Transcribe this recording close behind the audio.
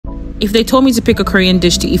If they told me to pick a Korean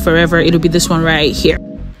dish to eat forever, it'll be this one right here.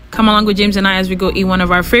 Come along with James and I as we go eat one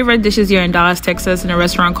of our favorite dishes here in Dallas, Texas, in a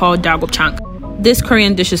restaurant called Dalgopchang. This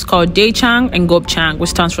Korean dish is called daechang and gopchang, which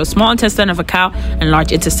stands for small intestine of a cow and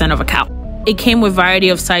large intestine of a cow. It came with a variety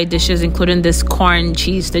of side dishes, including this corn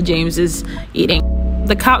cheese that James is eating.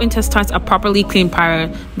 The cow intestines are properly cleaned prior,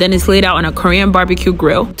 then it's laid out on a Korean barbecue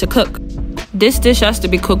grill to cook. This dish has to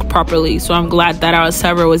be cooked properly, so I'm glad that our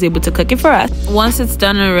server was able to cook it for us. Once it's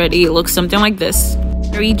done and ready, it looks something like this.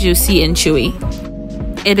 Very juicy and chewy.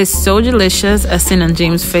 It is so delicious, as seen on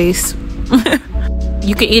James' face.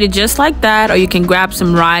 You can eat it just like that, or you can grab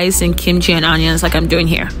some rice and kimchi and onions like I'm doing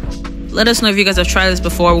here. Let us know if you guys have tried this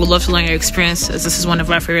before. We'd love to learn your experience, as this is one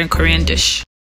of our favorite Korean dishes.